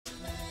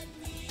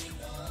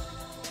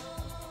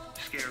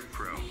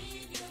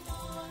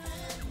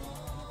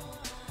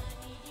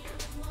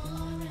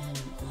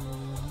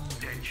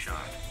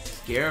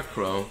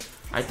Scarecrow.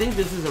 I think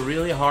this is a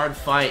really hard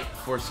fight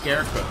for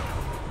Scarecrow.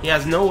 He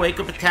has no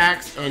wake-up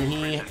attacks, and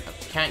he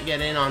can't get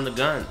in on the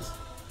guns.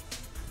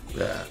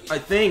 I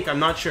think. I'm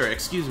not sure.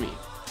 Excuse me.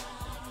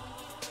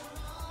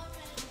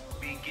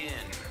 Begin.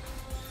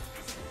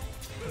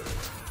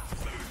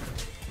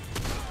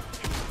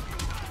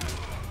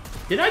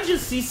 Did I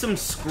just see some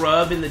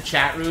scrub in the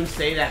chat room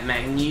say that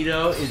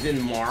Magneto is in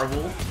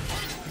Marvel?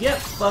 Get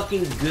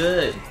fucking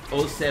good,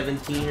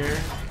 017er.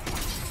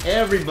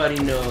 Everybody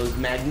knows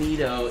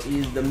Magneto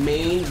is the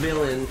main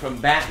villain from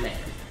Batman.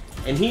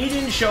 And he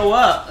didn't show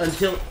up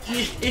until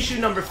issue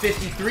number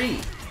 53.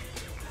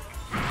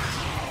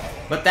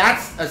 But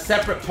that's a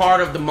separate part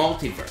of the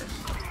multiverse.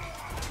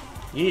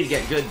 You need to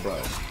get good,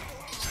 bro.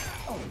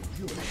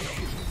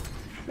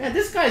 Man,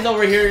 this guy's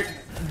over here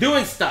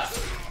doing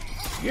stuff.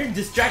 You're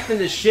distracting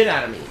the shit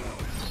out of me.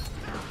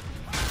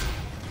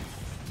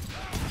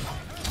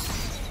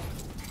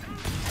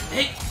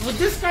 Hey, would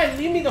this guy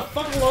leave me the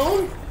fuck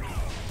alone?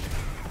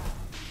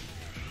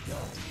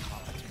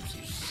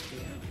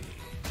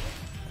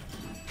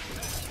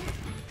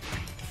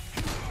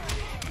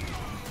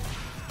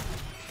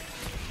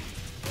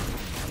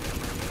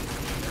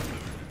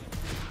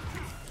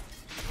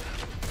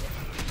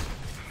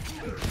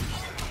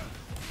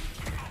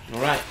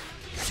 Alright.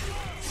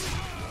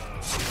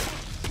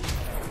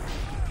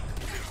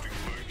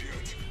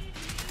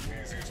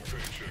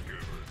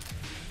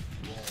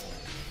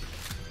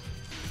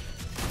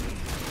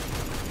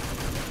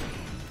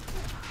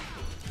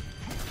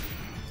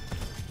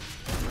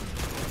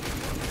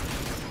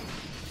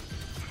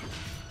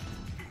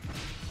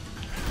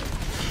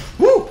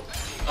 Woo!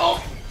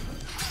 Oh!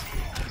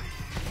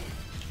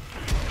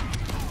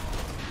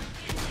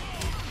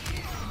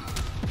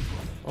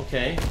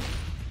 Okay.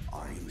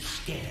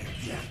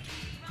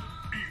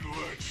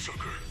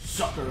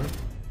 Sucker.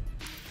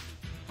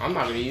 I'm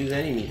not gonna use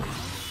any meat.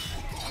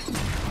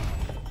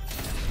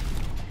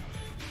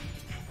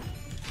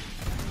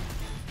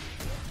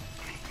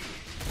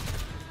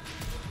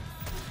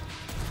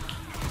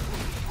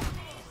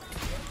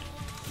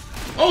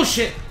 Oh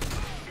shit!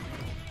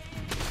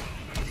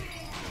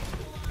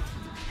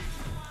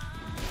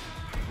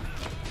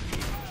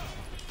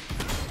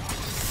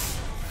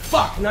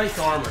 Fuck, nice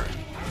armor.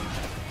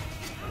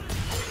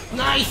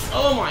 Nice!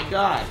 Oh my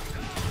god.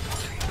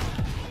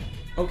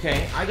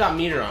 Okay, I got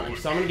meter on him,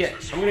 so I'm gonna get,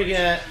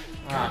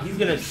 he's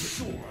gonna,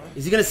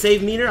 is he gonna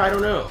save meter? I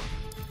don't know.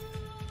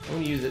 I'm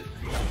gonna use it.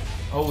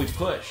 Oh, we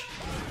push.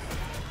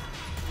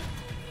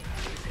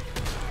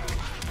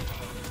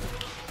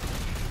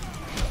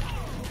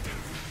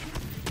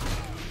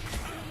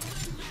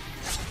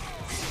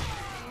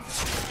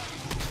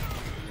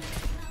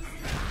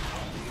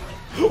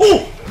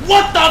 Oh!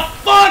 What the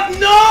fuck?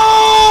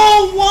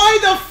 No! Why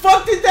the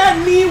fuck did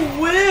that knee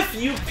whiff,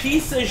 you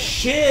piece of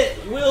shit?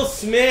 Will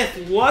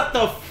Smith, what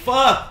the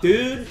fuck,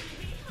 dude?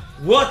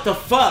 What the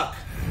fuck?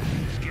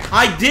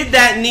 I did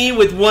that knee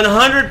with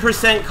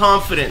 100%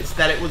 confidence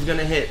that it was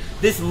gonna hit.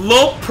 This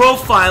low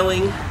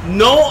profiling,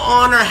 no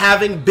honor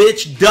having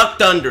bitch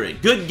ducked under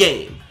it. Good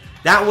game.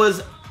 That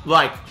was,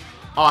 like,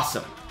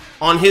 awesome.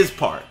 On his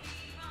part.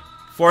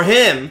 For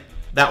him,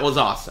 that was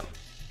awesome.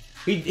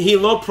 He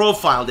low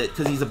profiled it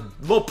because he's a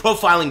low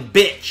profiling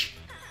bitch.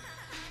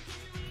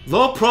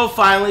 Low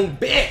profiling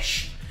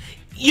bitch.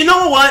 You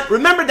know what?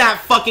 Remember that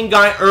fucking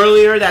guy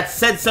earlier that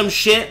said some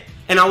shit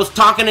and I was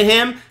talking to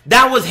him?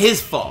 That was his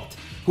fault.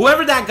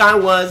 Whoever that guy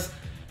was,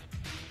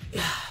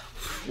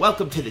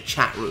 welcome to the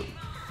chat room.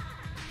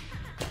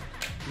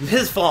 It was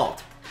his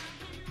fault.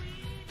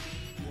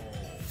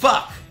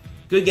 Fuck.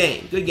 Good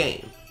game. Good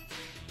game.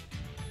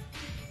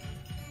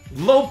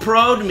 Low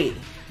pro'd me.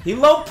 He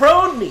low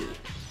pro'd me.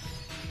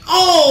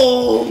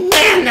 Oh,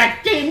 man,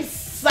 that game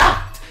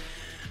sucked.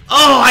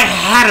 Oh, I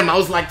had him. I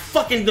was like,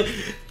 fucking,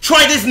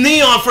 try this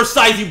neon for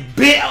size, you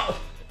bitch.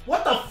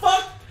 What the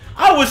fuck?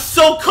 I was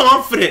so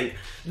confident.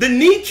 The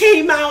knee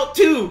came out,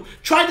 too.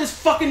 Try this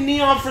fucking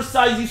neon for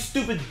size, you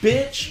stupid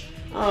bitch.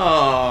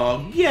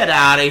 Oh, get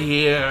out of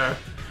here.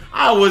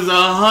 I was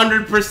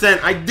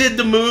 100%. I did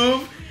the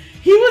move.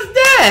 He was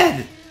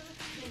dead.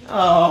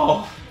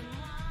 Oh.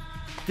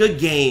 Good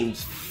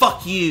games.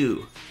 Fuck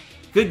you.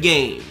 Good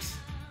games.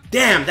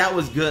 Damn, that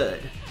was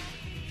good.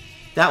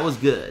 That was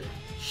good.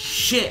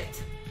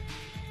 Shit.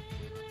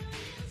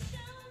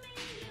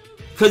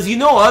 Because you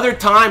know other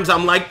times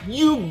I'm like,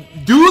 you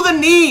do the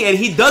knee, and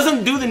he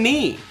doesn't do the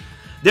knee.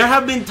 There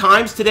have been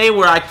times today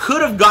where I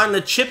could have gotten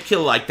a chip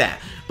kill like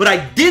that. But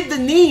I did the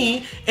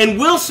knee, and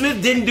Will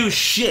Smith didn't do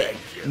shit.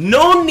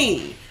 No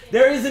knee.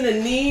 There isn't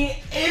a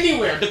knee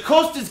anywhere. The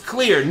coast is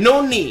clear.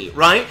 No knee,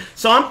 right?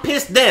 So I'm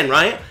pissed then,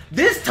 right?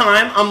 This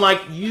time, I'm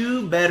like,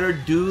 you better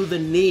do the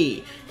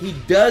knee. He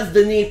does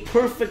the knee,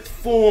 perfect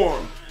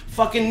form.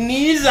 Fucking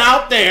knees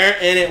out there,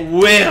 and it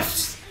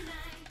whiffs.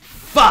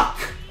 Fuck.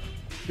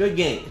 Good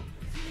game.